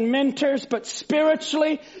managers and mentors. But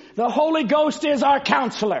spiritually, the Holy Ghost is our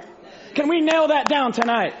counselor. Can we nail that down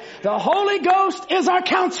tonight? The Holy Ghost is our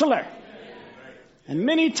counselor. And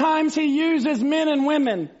many times He uses men and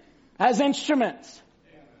women as instruments.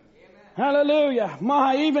 Hallelujah.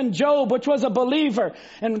 Even Job, which was a believer,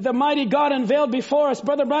 and the mighty God unveiled before us.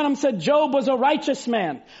 Brother Branham said Job was a righteous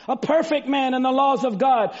man, a perfect man in the laws of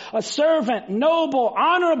God, a servant, noble,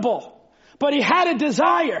 honorable. But he had a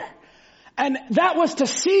desire, and that was to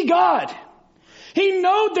see God. He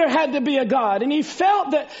knew there had to be a God, and he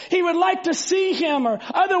felt that he would like to see Him, or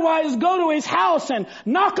otherwise go to His house and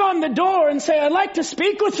knock on the door and say, I'd like to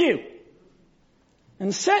speak with you.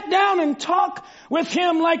 And sit down and talk with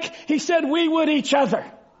Him like He said we would each other.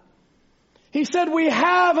 He said we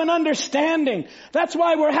have an understanding. That's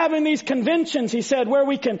why we're having these conventions, He said, where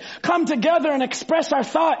we can come together and express our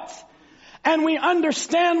thoughts. And we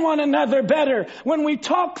understand one another better when we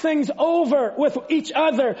talk things over with each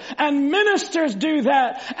other. And ministers do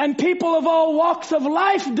that. And people of all walks of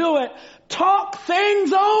life do it. Talk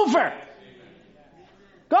things over.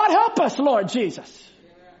 God help us, Lord Jesus.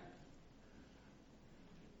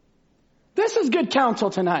 This is good counsel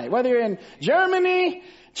tonight. Whether you're in Germany,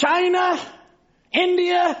 China,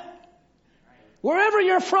 India, wherever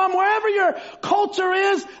you're from, wherever your culture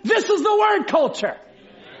is, this is the word culture.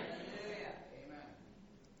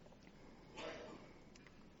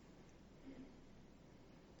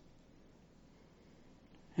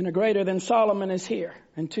 And a greater than Solomon is here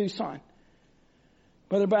in Tucson.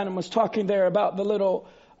 Brother Branham was talking there about the little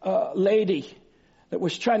lady that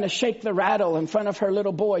was trying to shake the rattle in front of her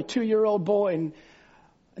little boy, 2-year-old boy,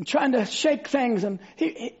 and trying to shake things, and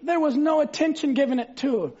there was no attention given it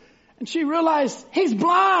to him. And she realized, he's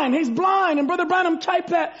blind. And Brother Branham typed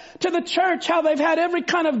that to the church, how they've had every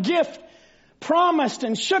kind of gift promised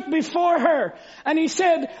and shook before her. And he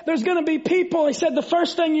said, there's going to be people, he said, the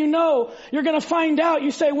first thing you know, you're going to find out, you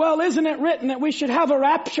say, well, isn't it written that we should have a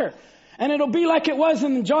rapture? And it'll be like it was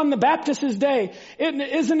in John the Baptist's day.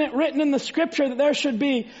 Isn't it written in the scripture that there should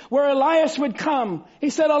be where Elias would come?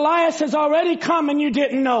 He said, Elias has already come and you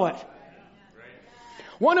didn't know it.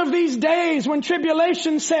 One of these days when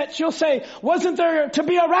tribulation sets, you'll say, wasn't there to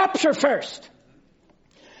be a rapture first?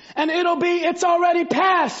 And it's already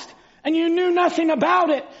passed and you knew nothing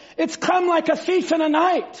about it. It's come like a thief in the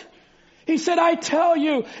night. He said, I tell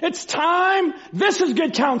you, it's time. This is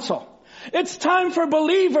good counsel. It's time for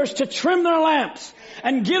believers to trim their lamps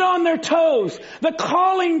and get on their toes. The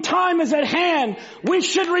calling time is at hand. We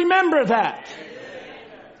should remember that.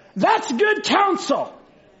 That's good counsel.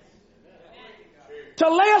 To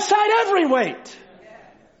lay aside every weight.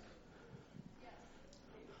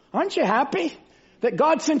 Aren't you happy that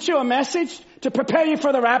God sent you a message to prepare you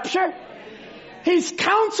for the rapture? He's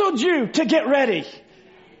counseled you to get ready.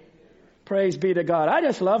 Praise be to God. I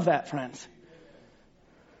just love that, friends.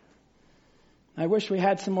 I wish we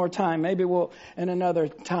had some more time. Maybe we'll, in another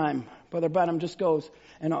time, Brother Branham just goes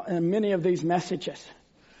in many of these messages.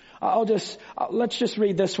 Let's just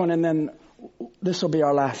read this one and then this will be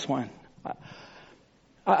our last one.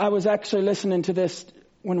 I was actually listening to this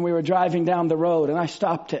when we were driving down the road, and I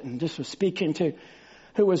stopped it and just was speaking to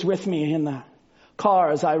who was with me in the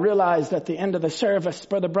car as I realized at the end of the service,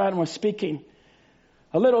 Brother Branham was speaking.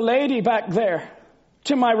 A little lady back there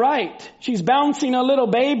to my right, she's bouncing a little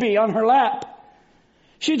baby on her lap.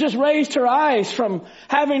 She just raised her eyes from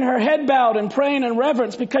having her head bowed and praying in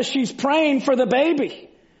reverence because she's praying for the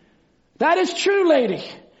baby. That is true, lady.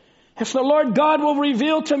 If the Lord God will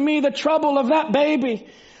reveal to me the trouble of that baby,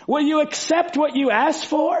 will you accept what you ask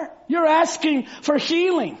for? You're asking for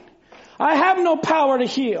healing. I have no power to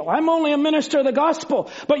heal. I'm only a minister of the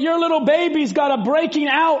gospel. But your little baby's got a breaking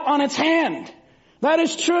out on its hand. That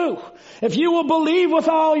is true. If you will believe with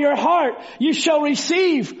all your heart, you shall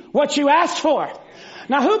receive what you ask for.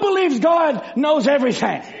 Now who believes God knows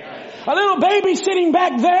everything? A little baby sitting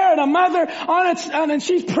back there and a mother and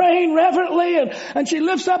she's praying reverently and she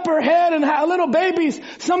lifts up her head and a little baby's,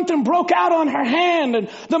 something broke out on her hand and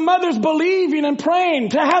the mother's believing and praying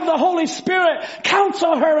to have the Holy Spirit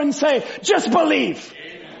counsel her and say, just believe.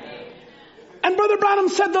 Amen. And Brother Branham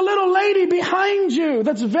said the little lady behind you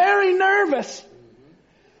that's very nervous,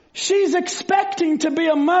 she's expecting to be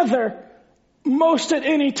a mother most at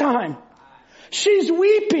any time. She's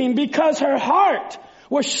weeping because her heart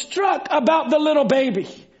was struck about the little baby.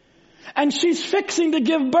 And she's fixing to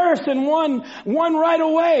give birth in one right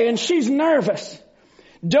away, and she's nervous.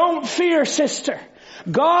 Don't fear, sister.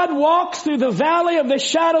 God walks through the valley of the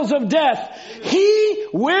shadows of death. He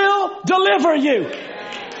will deliver you.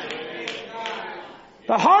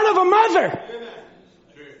 The heart of a mother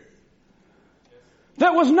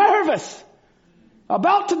that was nervous,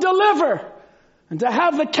 about to deliver, and to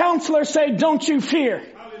have the counselor say, don't you fear.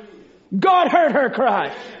 God heard her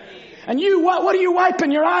cry. And you, what are you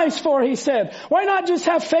wiping your eyes for? He said. Why not just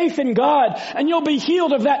have faith in God and you'll be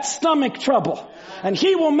healed of that stomach trouble and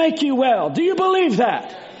He will make you well. Do you believe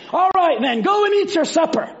that? All right then, go and eat your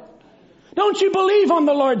supper. Don't you believe on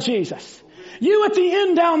the Lord Jesus? You at the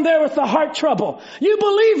end down there with the heart trouble, you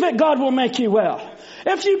believe that God will make you well.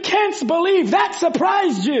 If you can't believe, that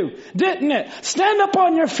surprised you, didn't it? Stand up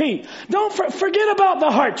on your feet. Don't forget about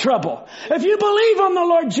the heart trouble. If you believe on the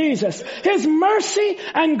Lord Jesus, His mercy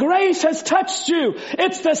and grace has touched you.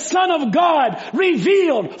 It's the Son of God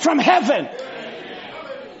revealed from heaven.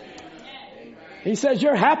 He says,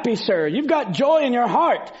 you're happy, sir. You've got joy in your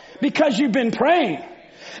heart because you've been praying.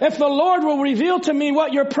 If the Lord will reveal to me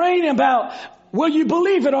what you're praying about, will you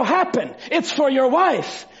believe it'll happen? It's for your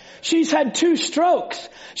wife. She's had 2 strokes.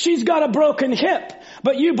 She's got a broken hip.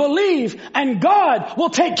 But you believe and God will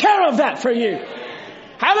take care of that for you.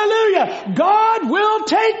 Hallelujah. God will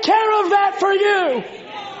take care of that for you.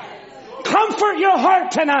 Comfort your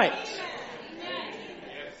heart tonight.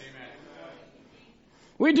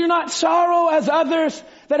 We do not sorrow as others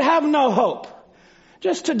that have no hope.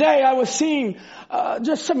 Just today I was seeing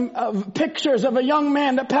just some pictures of a young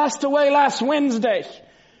man that passed away last Wednesday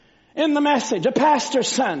in the message, a pastor's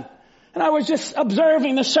son. And I was just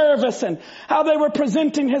observing the service and how they were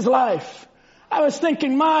presenting his life. I was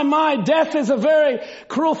thinking, my, death is a very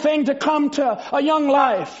cruel thing to come to a young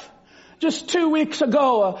life. Just 2 weeks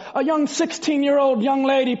ago, a young 16-year-old young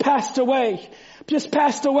lady passed away just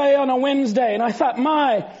passed away on a Wednesday, and I thought,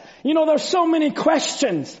 there's so many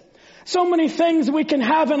questions, so many things we can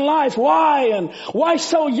have in life. Why, and why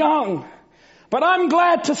so young? But I'm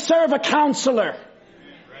glad to serve a counselor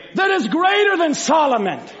that is greater than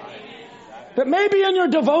Solomon. But maybe in your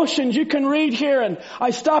devotions you can read here, and I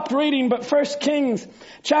stopped reading, but 1 Kings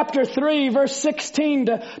chapter 3 verse 16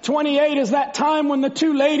 to 28 is that time when the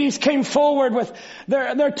two ladies came forward with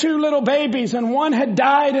their two little babies, and one had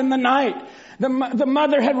died in the night. The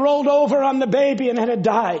mother had rolled over on the baby and it had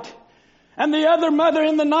died. And the other mother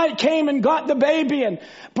in the night came and got the baby and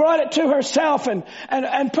brought it to herself and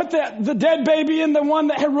put the dead baby in the one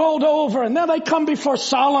that had rolled over. And then they come before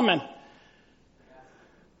Solomon.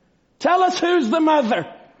 Tell us who's the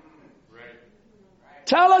mother.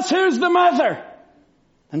 Tell us who's the mother.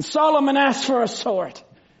 And Solomon asked for a sword.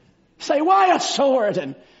 Say, why a sword?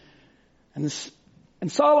 And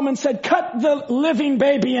Solomon said, cut the living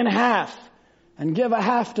baby in half and give a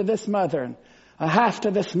half to this mother and a half to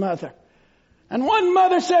this mother. And one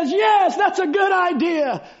mother says, yes, that's a good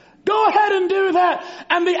idea. Go ahead and do that.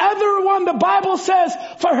 And the other one, the Bible says,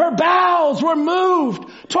 for her bowels were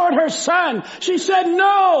moved toward her son. She said,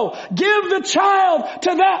 no, give the child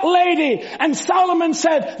to that lady. And Solomon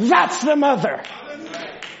said, that's the mother.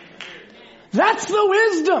 That's the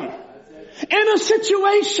wisdom in a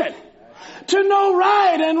situation. To know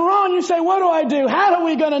right and wrong, you say, what do I do? How are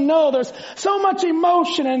we going to know? There's so much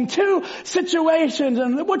emotion in two situations,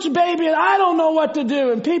 and which baby, I don't know what to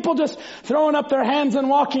do. And people just throwing up their hands and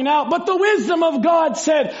walking out. But the wisdom of God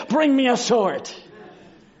said, bring me a sword.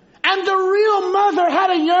 And the real mother had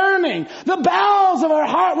a yearning. The bowels of her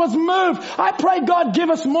heart was moved. I pray God give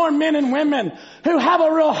us more men and women who have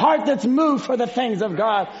a real heart that's moved for the things of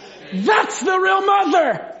God. That's the real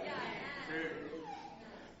mother.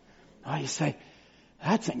 Oh, you say,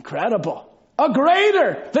 that's incredible. A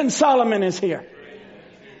greater than Solomon is here.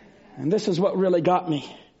 And this is what really got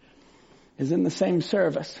me, is in the same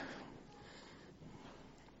service.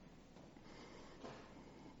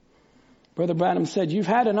 Brother Branham said, you've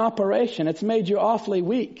had an operation. It's made you awfully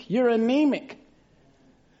weak. You're anemic.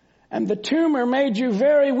 And the tumor made you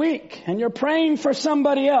very weak. And you're praying for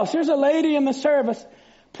somebody else. There's a lady in the service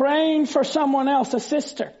praying for someone else, a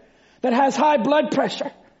sister, that has high blood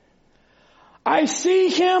pressure. I see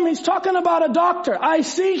him, he's talking about a doctor. I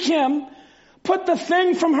see him put the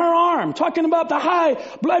thing from her arm, talking about the high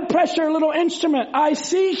blood pressure little instrument. I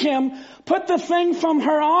see him put the thing from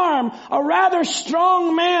her arm, a rather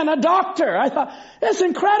strong man, a doctor. I thought, it's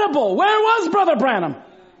incredible. Where was Brother Branham?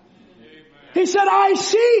 He said, I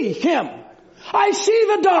see him. I see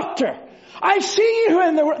the doctor. I see you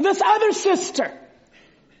and this other sister.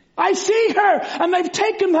 I see her, and they've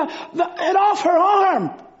taken it off her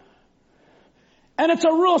arm. And it's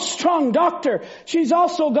a real strong doctor. She's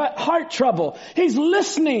also got heart trouble. He's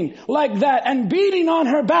listening like that and beating on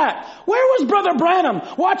her back. Where was Brother Branham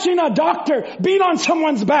watching a doctor beat on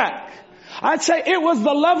someone's back? I'd say it was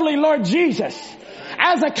the lovely Lord Jesus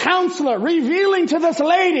as a counselor revealing to this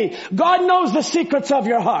lady, God knows the secrets of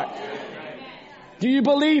your heart. Do you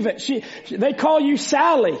believe it? They call you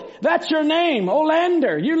Sally. That's your name,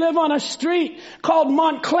 Olander. You live on a street called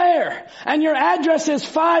Montclair, and your address is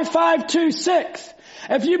 5526.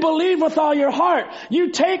 If you believe with all your heart,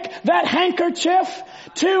 you take that handkerchief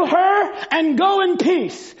to her and go in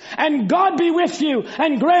peace. And God be with you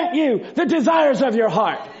and grant you the desires of your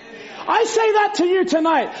heart. I say that to you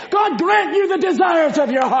tonight. God grant you the desires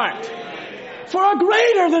of your heart. For a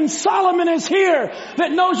greater than Solomon is here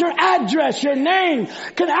that knows your address, your name,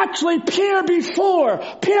 can actually peer before,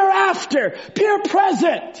 peer after, peer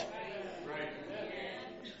present.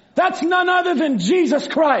 That's none other than Jesus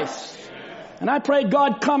Christ. And I pray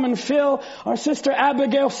God come and fill our sister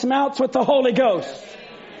Abigail Smouts with the Holy Ghost.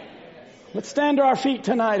 Let's stand to our feet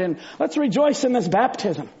tonight and let's rejoice in this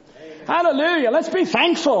baptism. Hallelujah. Let's be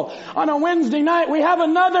thankful. On a Wednesday night, we have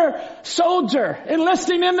another soldier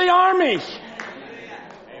enlisting in the army.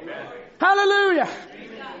 Hallelujah.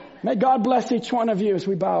 May God bless each one of you as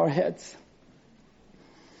we bow our heads.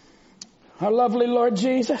 Our lovely Lord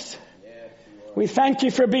Jesus, we thank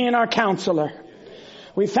you for being our counselor.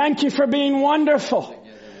 We thank you for being wonderful.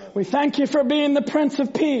 We thank you for being the Prince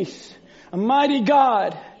of Peace, a mighty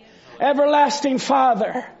God, everlasting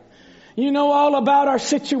Father. You know all about our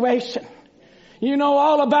situation. You know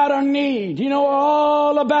all about our need. You know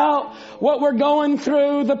all about what we're going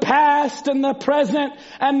through, the past and the present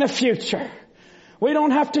and the future. We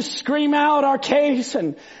don't have to scream out our case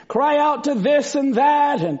and cry out to this and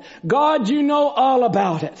that. And God, you know all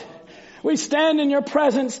about it. We stand in your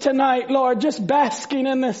presence tonight, Lord, just basking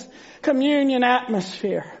in this communion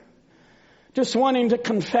atmosphere. Just wanting to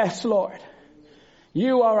confess, Lord,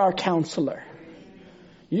 You are our counselor.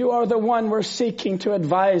 You are the one we're seeking to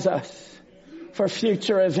advise us for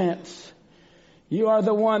future events. You are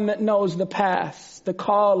the one that knows the past, the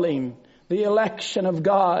calling, the election of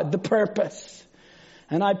God, the purpose.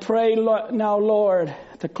 And I pray now, Lord,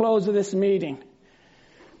 at the close of this meeting,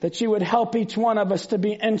 that you would help each one of us to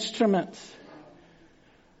be instruments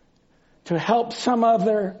to help some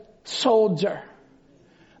other soldier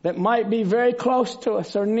that might be very close to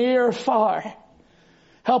us or near or far.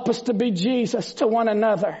 Help us to be Jesus to one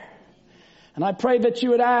another. And I pray that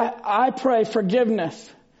you would, I pray forgiveness.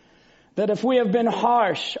 That if we have been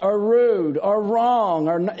harsh or rude or wrong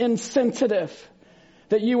or insensitive,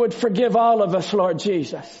 that you would forgive all of us, Lord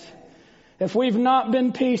Jesus. If we've not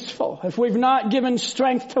been peaceful, if we've not given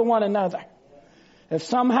strength to one another, if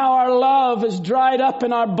somehow our love is dried up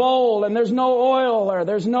in our bowl and there's no oil or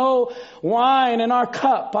there's no wine in our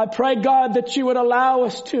cup, I pray, God, that you would allow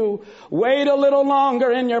us to wait a little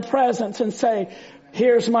longer in your presence and say,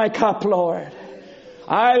 here's my cup, Lord.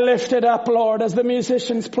 I lift it up, Lord, as the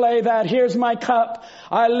musicians play that. Here's my cup.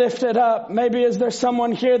 I lift it up. Maybe is there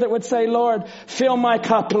someone here that would say, Lord, fill my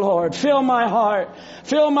cup, Lord. Fill my heart.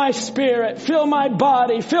 Fill my spirit. Fill my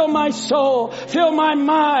body. Fill my soul. Fill my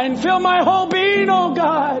mind. Fill my whole being, oh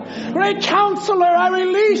God. Great Counselor, I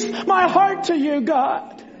release my heart to you,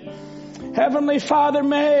 God. Heavenly Father,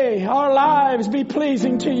 may our lives be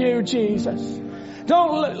pleasing to you, Jesus.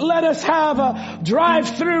 Don't let us have a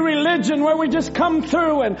drive-through religion where we just come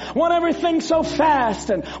through and want everything so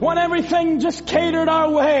fast and want everything just catered our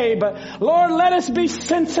way. But Lord, let us be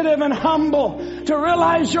sensitive and humble to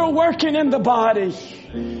realize you're working in the body.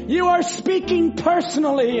 You are speaking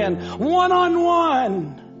personally and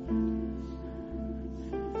one-on-one.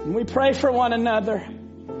 And we pray for one another.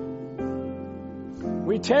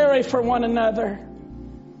 We tarry for one another.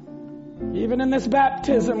 Even in this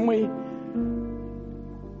baptism, we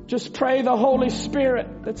just pray the Holy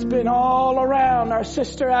Spirit that's been all around our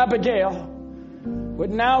sister Abigail would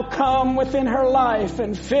now come within her life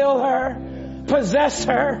and fill her, possess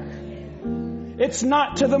her. It's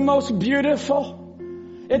not to the most beautiful.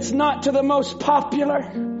 It's not to the most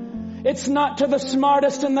popular. It's not to the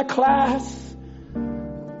smartest in the class.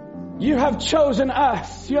 You have chosen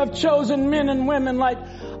us. You have chosen men and women like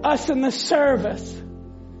us in the service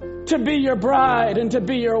to be your bride and to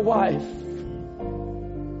be your wife.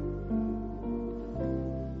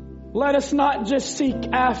 Let us not just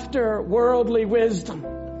seek after worldly wisdom,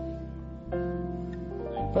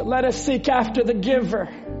 but let us seek after the giver,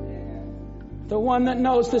 the one that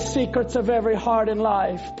knows the secrets of every heart and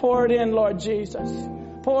life. Pour it in, Lord Jesus.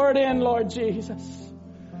 Pour it in, Lord Jesus.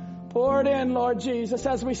 Pour it in, Lord Jesus,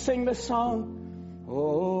 as we sing this song.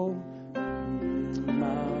 Oh,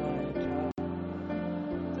 my